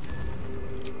it.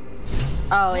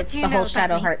 Oh, What it's do you the whole know about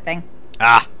me? Shadowheart thing.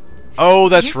 Ah. Oh,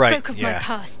 that's you right. spoke of my Yeah.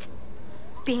 past,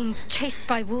 being chased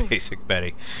by wolves. Basic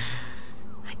Betty.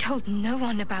 I told no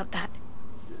one about that.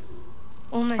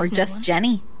 Almost Or no just one.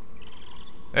 Jenny.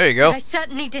 There you But go. I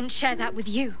certainly didn't share that with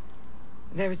you.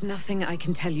 There is nothing I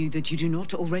can tell you that you do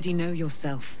not already know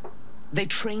yourself. They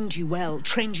trained you well,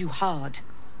 trained you hard.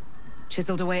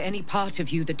 Chiseled away any part of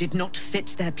you that did not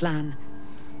fit their plan.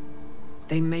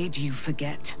 They made you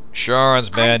forget.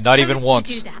 Sharns, man. I Not chose even to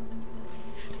once. do that.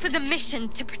 For the mission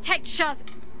to protect Shaz.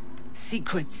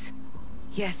 Secrets.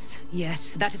 Yes,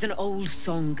 yes, that is an old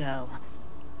song, girl.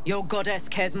 Your goddess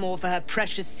cares more for her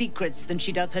precious secrets than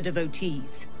she does her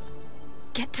devotees.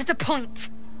 Get to the point.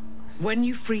 When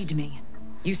you freed me,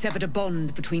 you severed a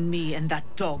bond between me and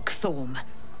that dog, Thorm.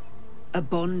 A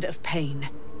bond of pain.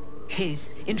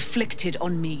 His, inflicted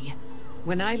on me.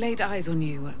 When I laid eyes on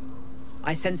you,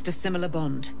 I sensed a similar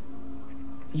bond.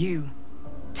 You,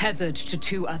 tethered to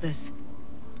two others.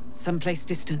 Someplace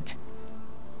distant.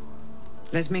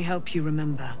 Let me help you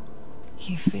remember.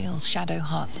 You feel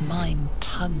Shadowheart's mind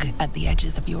tug at the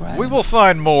edges of your own. We will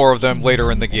find more of them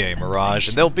later in the game, Mirage,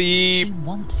 and they'll be She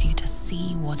wants you to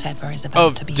see whatever is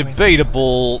about to of be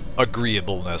debatable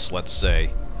agreeableness, let's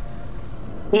say.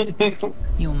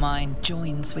 Your mind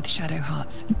joins with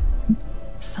Shadowheart's.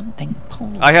 Something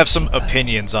pulls. I have some at you,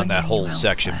 opinions on that bringing you whole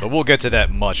section, elsewhere. but we'll get to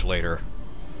that much later.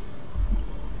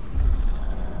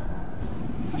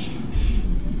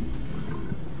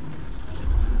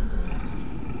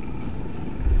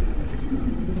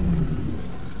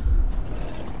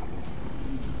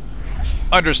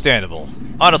 Understandable.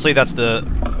 Honestly, that's the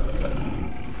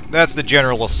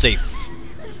general safe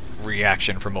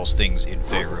reaction for most things in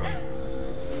Faerun.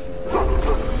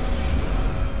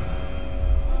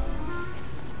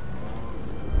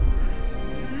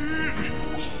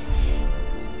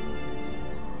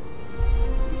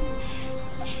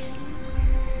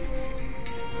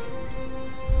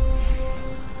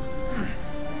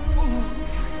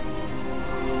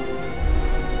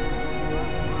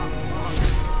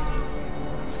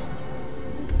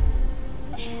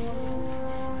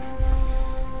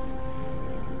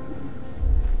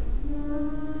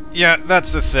 Yeah,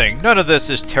 that's the thing. None of this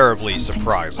is terribly Something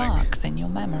surprising. sparks in your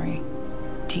memory.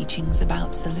 Teachings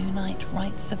about Selûnite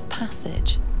rites of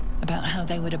passage, about how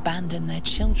they would abandon their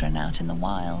children out in the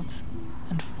wilds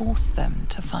and force them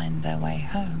to find their way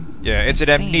home. Yeah, it's It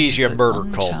an seems amnesia that murder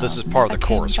one cult. This is child part of the never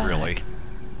came course, back. really.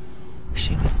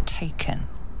 She was taken.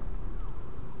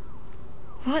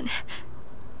 What?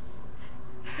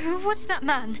 Who was that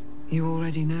man? You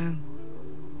already know.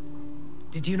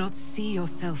 Did you not see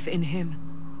yourself in him?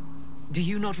 Do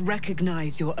you not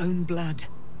recognize your own blood?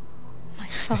 My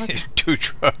father. 2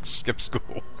 drugs, skip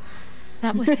school.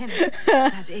 That was him.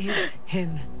 That is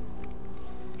him.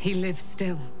 He lives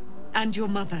still. And your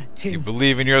mother, too. You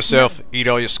believe in yourself, eat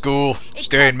all your school,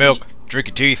 stay in milk, drink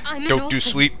your teeth, I'm an don't do orphan.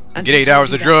 sleep, And get who 8 told hours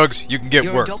you of that? drugs, you can get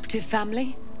Your work. adoptive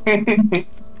family?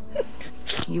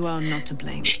 You are not to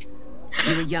blame.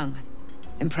 You were young,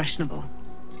 impressionable.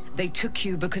 They took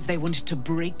you because they wanted to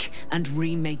break and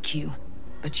remake you.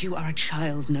 But you are a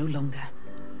child no longer.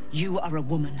 You are a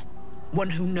woman.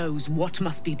 One who knows what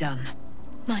must be done.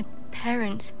 My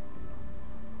parents.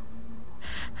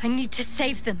 I need to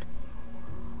save them.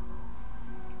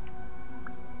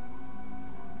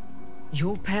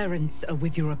 Your parents are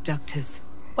with your abductors.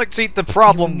 Like, see, the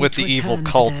problem with the evil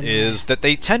cult is that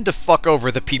they tend to fuck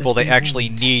over the people they actually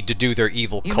need to do their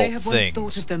evil You cult may have once things.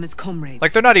 thought of them as comrades,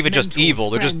 Like, they're not even just mentors, evil,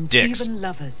 they're just friends, dicks. even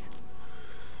lovers.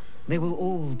 They will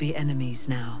all be enemies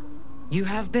now. You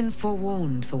have been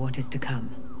forewarned for what is to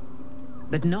come,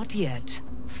 but not yet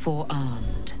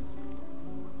forearmed.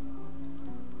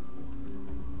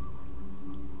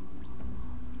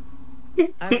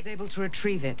 I was able to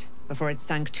retrieve it before it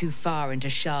sank too far into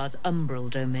Shah's umbral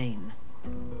domain.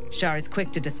 Shah is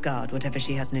quick to discard whatever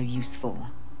she has no use for.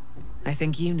 I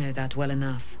think you know that well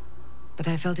enough, but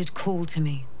I felt it call to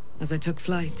me as I took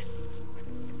flight.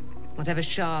 Whatever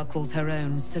Shah calls her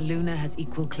own, Selûne has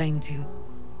equal claim to.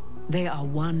 They are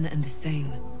one and the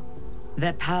same.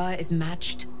 Their power is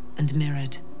matched and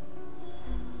mirrored.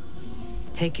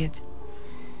 Take it.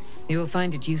 You will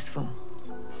find it useful.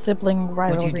 Sibling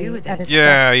rivalry. What do you do with it?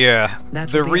 Yeah. That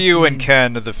The would be Ryu up to and you.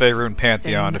 Ken of the Faerun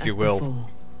Pantheon, Same if you as will.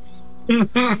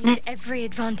 I need every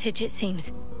advantage, it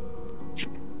seems.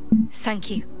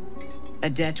 Thank you. A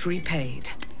debt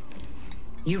repaid.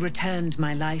 You returned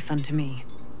my life unto me.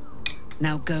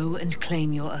 Now go and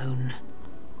claim your own.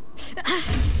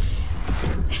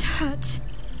 It hurts.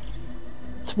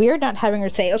 It's weird not having her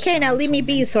say, okay, now leave me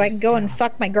be so I can go and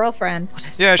fuck my girlfriend.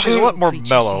 Yeah, she's a lot more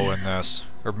mellow in this.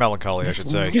 Or melancholy, I should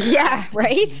say. Yeah,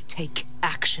 right? Take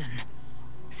action.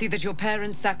 See that your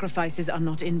parents' sacrifices are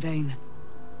not in vain.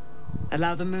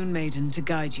 Allow the Moon Maiden to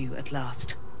guide you at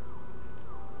last.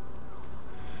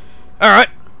 Alright.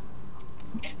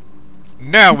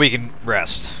 Now we can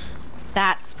rest.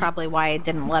 That's probably why it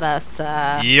didn't let us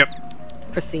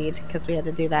proceed, because we had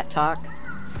to do that talk.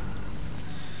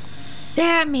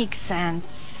 That makes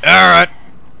sense. Alright.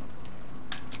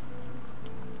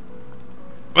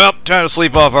 Well, time to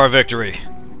sleep off our victory.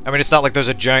 I mean, it's not like there's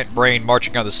a giant brain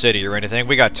marching on the city or anything.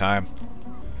 We got time.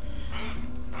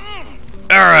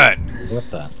 Alright.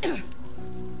 What the?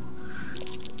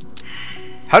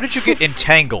 How did you get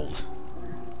entangled?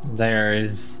 There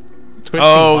is...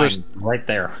 Oh, there's... right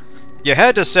there. You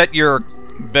had to set your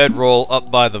bedroll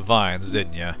up by the vines,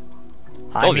 didn't you?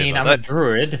 I mean, I'm a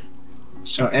druid.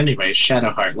 So anyway,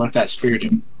 Shadowheart, what that spear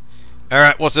do?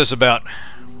 Alright, what's this about?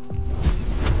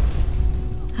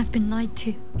 I've been lied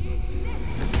to.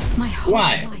 My whole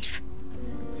life.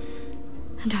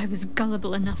 And I was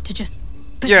gullible enough to just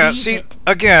Yeah, see,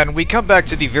 again, we come back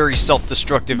to the very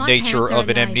self-destructive nature of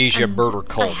an amnesia murder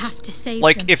cult.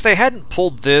 Like, if they hadn't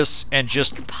pulled this and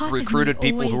just recruited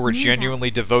people who were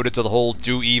genuinely devoted to the whole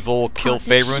do evil, kill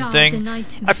Faerun thing,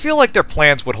 I feel like their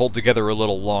plans would hold together a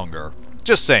little longer.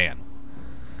 Just saying.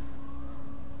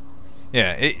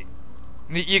 Yeah,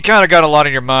 you kind of got a lot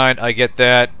on your mind, I get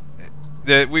that.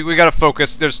 We gotta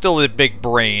focus, there's still a big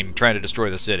brain trying to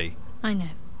destroy the city. I know.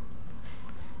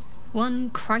 One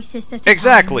crisis at a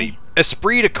Exactly. time.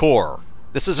 Esprit de corps.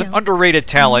 This is an underrated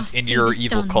talent in your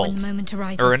evil cult.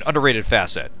 Or an underrated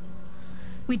facet.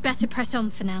 We'd better press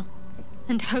on for now,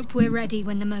 and hope we're ready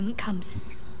when the moment comes.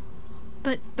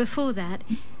 But before that,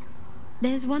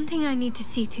 there's one thing I need to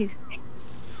see to.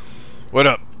 What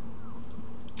up?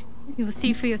 You'll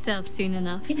see for yourself soon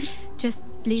enough. Just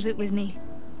leave it with me.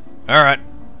 Alright.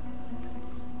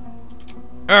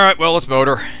 Alright, well, let's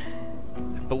motor.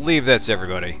 I believe that's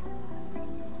everybody.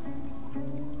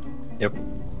 Yep.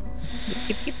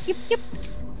 Yep.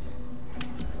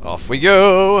 Off we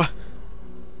go!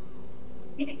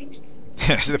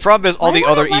 So the problem is all the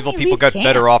other evil people got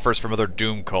better offers from other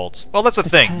Doom cults. Well, that's the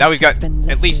thing. Now we've got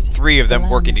at least 3 of them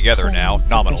working together now,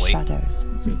 nominally.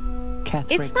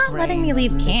 It's not letting me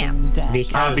leave camp.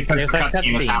 Because the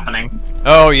cutscene is happening.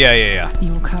 Oh, yeah.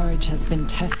 Your courage has been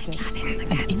tested.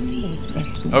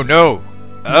 Oh, no!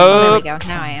 Oh, there we go.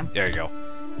 Now I am. There you go.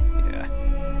 Yeah.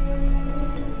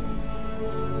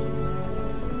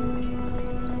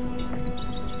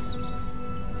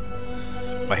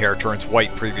 My hair turns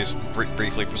white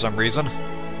briefly for some reason.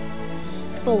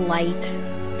 The light.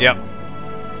 Yep.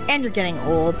 And you're getting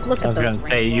old. Look at I was gonna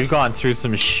say, you've gone through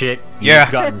some shit. Yeah.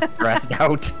 You've gotten stressed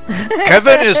out.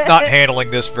 Kevin is not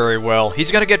handling this very well.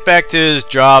 He's gonna get back to his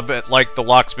job at, like, the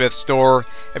locksmith store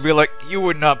and be like, you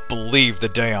would not believe the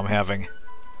day I'm having.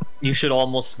 You should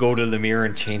almost go to the mirror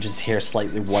and change his hair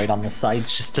slightly white on the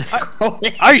sides just to grow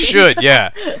it. I should,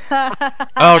 yeah.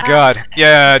 Oh god.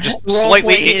 Yeah, just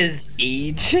slightly his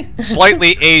age.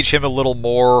 Slightly age him a little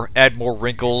more, add more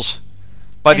wrinkles.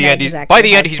 By the end,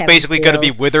 he's basically going to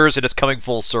be Withers, and it's coming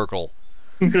full circle.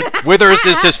 Withers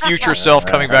is his future self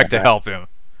coming back to help him.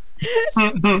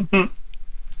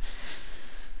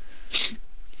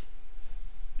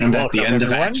 And at the end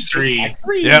of Act 3,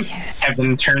 yep.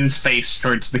 Kevin turns face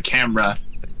towards the camera,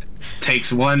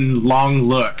 takes one long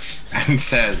look, and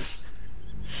says,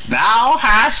 "Thou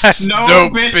hast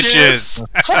no bitches."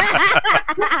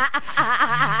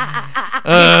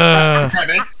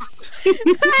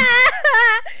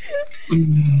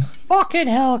 Fucking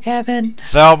hell, Kevin.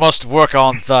 Thou must work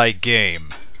on thy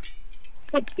game.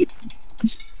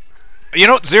 You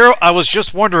know, Zero, I was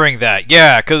just wondering that.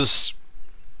 Yeah, because,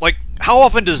 like, how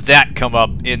often does that come up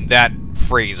in that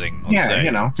phrasing, let's say?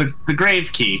 You know, the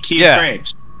grave key. Key of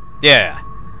graves. Yeah.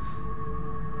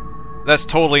 That's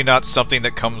totally not something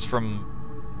that comes from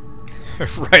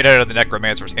right out of the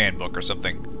Necromancer's Handbook or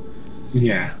something.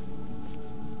 Yeah.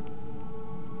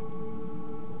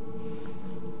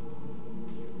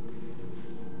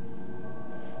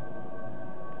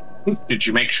 Did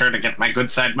you make sure to get my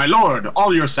good side, my lord?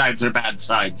 All your sides are bad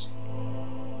sides.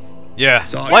 Yeah,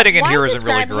 lighting in here isn't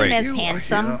really great. As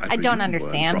handsome? I don't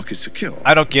understand.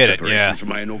 I don't get it, yeah.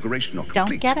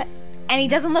 Don't get it. And he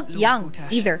doesn't look young,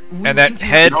 either. And that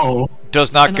head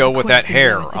does not go with that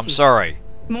hair. I'm sorry.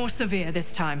 More severe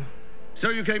this time.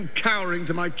 So you came cowering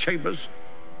to my chambers?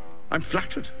 I'm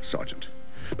flattered, Sergeant.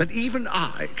 But even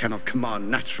I cannot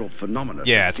command natural phenomena.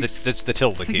 Yeah, it's the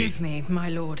tilde key. Forgive me, my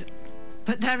lord.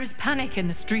 But there is panic in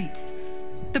the streets.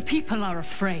 The people are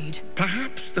afraid.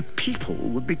 Perhaps the people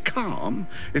would be calm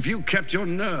if you kept your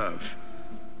nerve.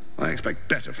 I expect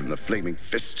better from the flaming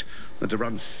fist than to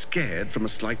run scared from a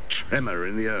slight tremor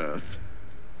in the earth.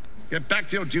 Get back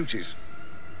to your duties.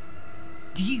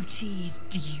 Duties.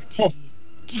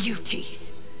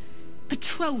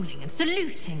 Patrolling and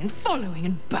saluting and following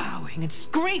and bowing and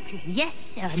scraping. Yes,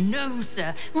 sir. No,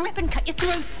 sir. Rip and cut your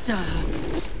throat, sir.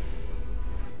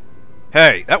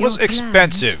 Hey, that was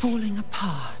expensive. Falling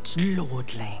apart,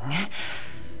 lordling.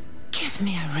 Give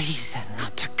me a reason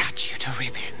not to cut you to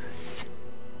ribbons.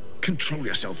 Control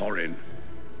yourself, Orin.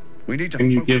 We need to.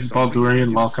 Can you give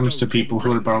Baldurian welcomes to people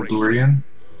who are Baldurian?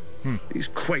 These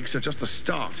quakes are just the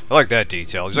start. I like that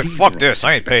detail. He's like, fuck this,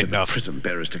 I ain't paid enough. Prison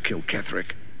bearers to kill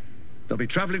Ketheric. They'll be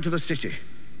traveling to the city.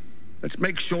 Let's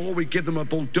make sure we give them a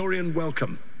Baldurian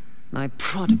welcome. My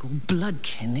prodigal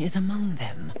bloodkin is among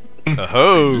them.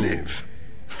 Live.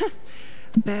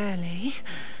 Barely.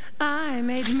 I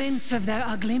made mince of their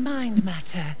ugly mind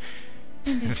matter.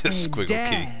 And if This they squiggle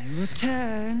dare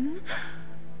return,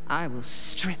 I will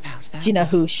strip out that. Do you know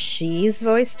who she's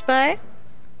voiced by?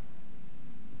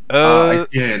 I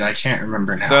did. I can't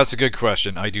remember now. That's a good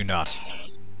question. I do not.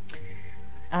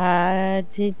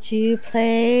 Did you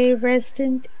play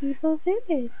Resident Evil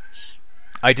Village?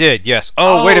 I did, yes.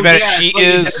 Oh, wait a minute. Yeah, she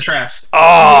is.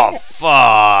 Oh,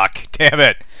 fuck! Damn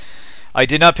it! I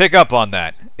did not pick up on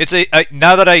that. It's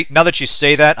now that you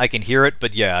say that, I can hear it.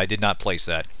 But yeah, I did not place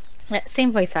that. Yeah,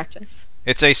 same voice actress.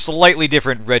 It's a slightly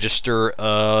different register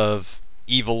of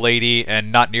evil lady,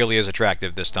 and not nearly as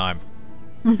attractive this time.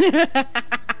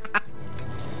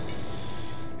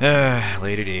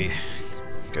 Lady D,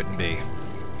 couldn't be.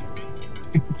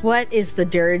 What is the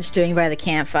dirge doing by the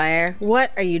campfire?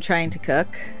 What are you trying to cook?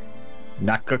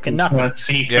 Not cooking nothing. Let's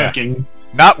see cooking.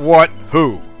 Not what,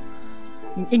 who.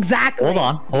 Exactly.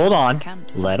 Hold on.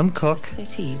 Let him cook. The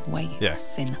city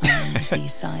waits in uneasy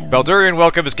silence. Baldurian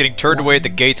welcome is getting turned away at the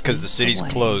gates because the city's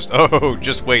closed. Oh,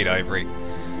 just wait, Ivory.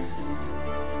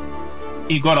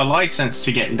 You got a license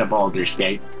to get into Baldur's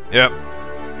Gate. Yep.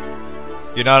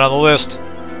 You're not on the list.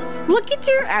 Look at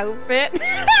your outfit.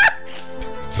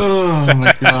 Oh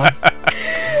my god.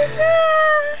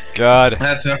 God.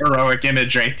 That's a heroic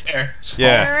image right there.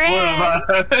 Yeah. All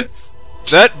 4 of us.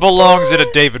 That belongs in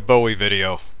a David Bowie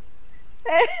video.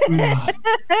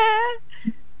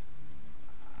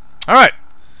 Alright.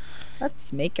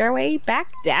 Let's make our way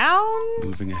back down.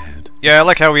 Moving ahead. Yeah, I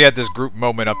like how we had this group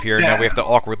moment up here, and now we have to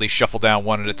awkwardly shuffle down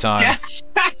one at a time. Yeah.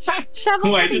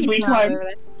 Why did we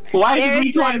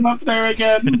climb up there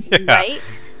again? Yeah. Right?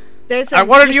 I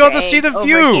wanted you all to see the over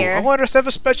view! here. I wanted us to have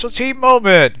a special team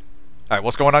moment! Alright,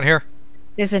 what's going on here?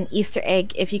 There's an Easter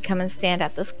egg if you come and stand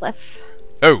at this cliff.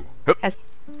 Oh.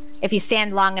 If you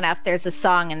stand long enough, there's a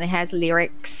song and it has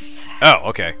lyrics. Oh,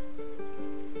 okay.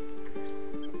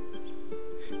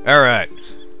 Alright.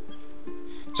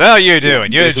 So how you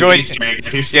doing? You enjoying...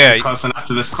 If you stand close enough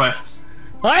to this cliff.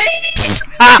 Nice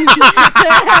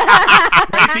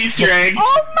Easter egg.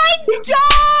 Oh my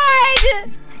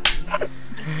god!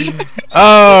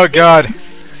 Oh god.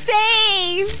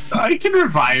 Save! I can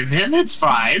revive him, it's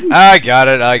fine. I got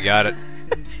it.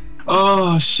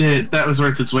 Oh shit, that was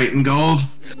worth its weight in gold.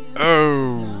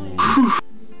 Oh.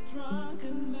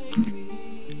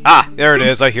 Ah, there it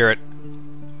is, I hear it.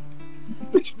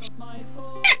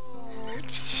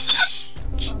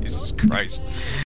 Jesus Christ.